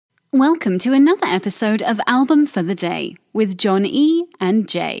Welcome to another episode of Album for the Day with John E. and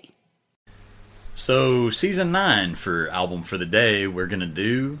Jay. So, Season 9 for Album for the Day, we're going to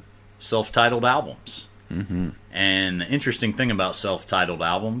do self-titled albums. Mm-hmm. And the interesting thing about self-titled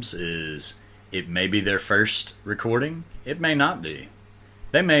albums is it may be their first recording, it may not be.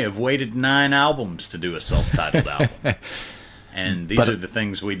 They may have waited 9 albums to do a self-titled album. And these are the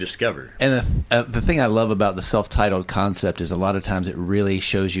things we discover. And the thing I love about the self-titled concept is a lot of times it really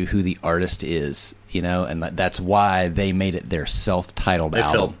shows you who the artist is, you know, and that's why they made it their self-titled album.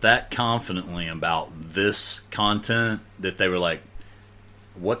 They felt that confidently about this content that they were like,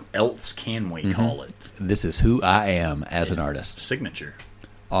 what else can we call it? This is who I am as an artist. Signature.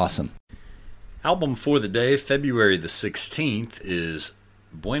 Awesome. Album for the day, February the 16th, is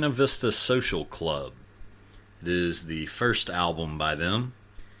Buena Vista Social Club. It is the first album by them,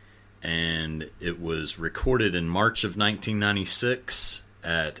 and it was recorded in March of 1996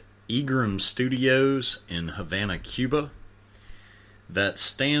 at Egram Studios in Havana, Cuba. That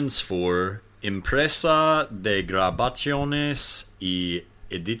stands for Empresa de Grabaciones y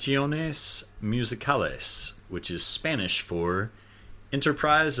Ediciones Musicales, which is Spanish for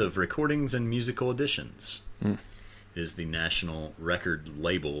Enterprise of Recordings and Musical Editions. It is the national record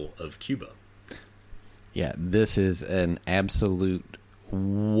label of Cuba. Yeah, this is an absolute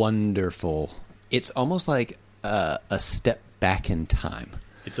wonderful... It's almost like a step back in time.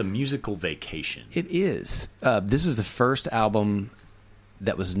 It's a musical vacation. It is. This is the first album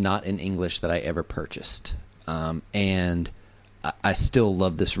that was not in English that I ever purchased. And I still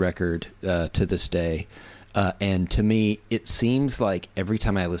love this record to this day. And to me, it seems like every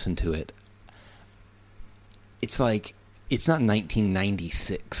time I listen to it, it's like it's not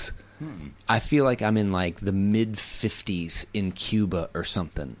 1996. I feel like I'm in like the mid-50s in Cuba or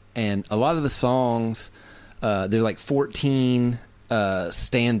something. And a lot of the songs, they're like 14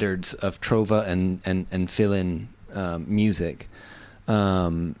 standards of trova and fill-in music.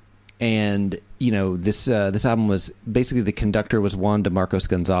 And, you know, this album was basically the conductor was Juan DeMarcos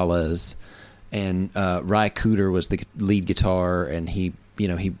Gonzalez, and Ry Cooder was the lead guitar, and he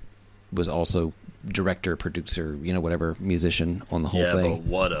was also director, producer, you know, whatever, musician on the whole thing. Yeah, but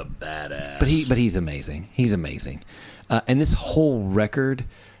what a badass. But he's amazing. He's amazing. And this whole record,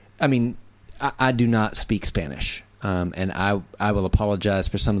 I mean, I do not speak Spanish. And I will apologize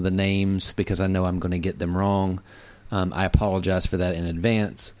for some of the names because I know I'm going to get them wrong. I apologize for that in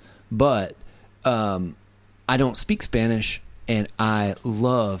advance. But I don't speak Spanish, and I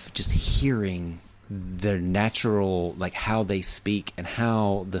love just hearing their natural, like how they speak and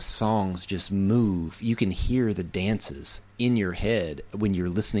how the songs just move. You can hear the dances in your head when you're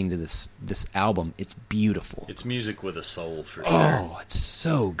listening to this album. It's beautiful. It's music with a soul, for sure. Oh, it's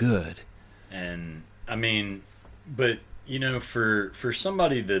so good. And I mean, but you know, for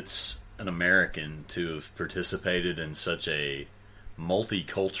somebody that's an American to have participated in such a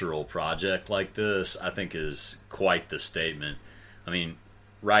multicultural project like this, I think is quite the statement. I mean,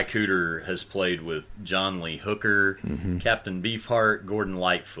 Ry Cooder has played with John Lee Hooker, Captain Beefheart, Gordon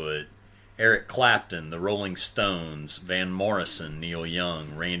Lightfoot, Eric Clapton, the Rolling Stones, Van Morrison, Neil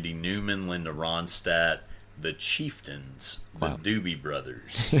Young, Randy Newman, Linda Ronstadt, the Chieftains, the Doobie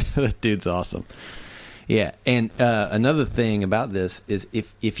Brothers. That dude's awesome. Yeah, and another thing about this is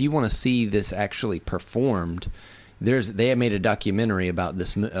if you want to see this actually performed, they have made a documentary about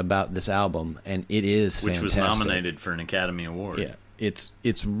this album, and it is fantastic. Which was nominated for an Academy Award. Yeah.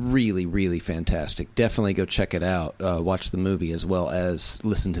 It's really, really fantastic. Definitely go check it out. Watch the movie as well as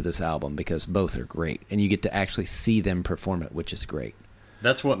listen to this album, because both are great. And you get to actually see them perform it, which is great.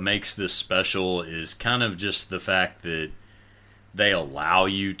 That's what makes this special, is kind of just the fact that they allow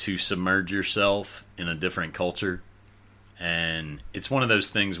you to submerge yourself in a different culture. And it's one of those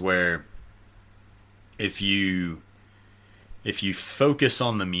things where if you focus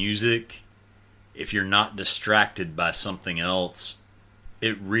on the music, if you're not distracted by something else,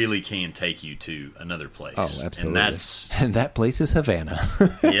 it really can take you to another place. Oh, absolutely. And that place is Havana.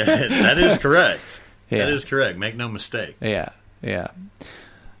 Yeah, that is correct. Yeah. That is correct. Make no mistake. Yeah.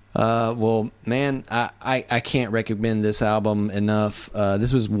 Well, man, I can't recommend this album enough.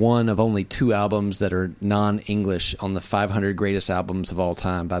 This was one of only 2 albums that are non-English on the 500 greatest albums of all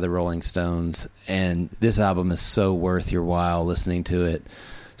time by the Rolling Stones. And this album is so worth your while listening to it.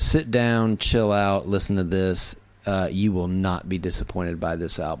 Sit down, chill out, listen to this. You will not be disappointed by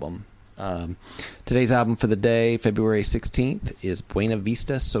this album. Today's album for the day, February 16th, is Buena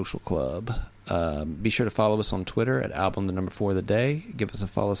Vista Social Club. Be sure to follow us on Twitter at album4theday. Give us a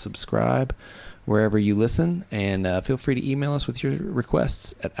follow, subscribe wherever you listen, and feel free to email us with your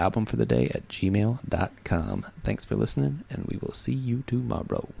requests at albumfortheday@gmail.com. Thanks for listening, and we will see you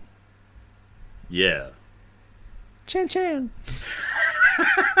tomorrow. Yeah. Chan Chan.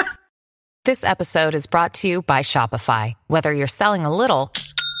 This episode is brought to you by Shopify. Whether you're selling a little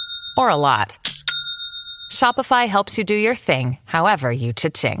or a lot, Shopify helps you do your thing, however you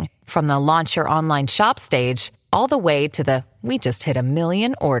cha-ching. From the launch your online shop stage, all the way to the we just hit 1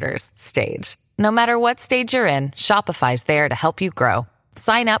 million orders stage. No matter what stage you're in, Shopify's there to help you grow.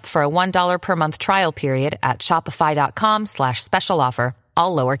 Sign up for a $1 per month trial period at shopify.com/special offer,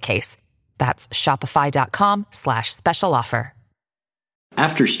 all lowercase. That's shopify.com/special offer.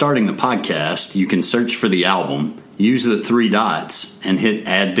 After starting the podcast, you can search for the album, use the 3 dots, and hit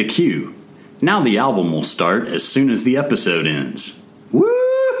add to queue. Now the album will start as soon as the episode ends.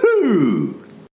 Woohoo!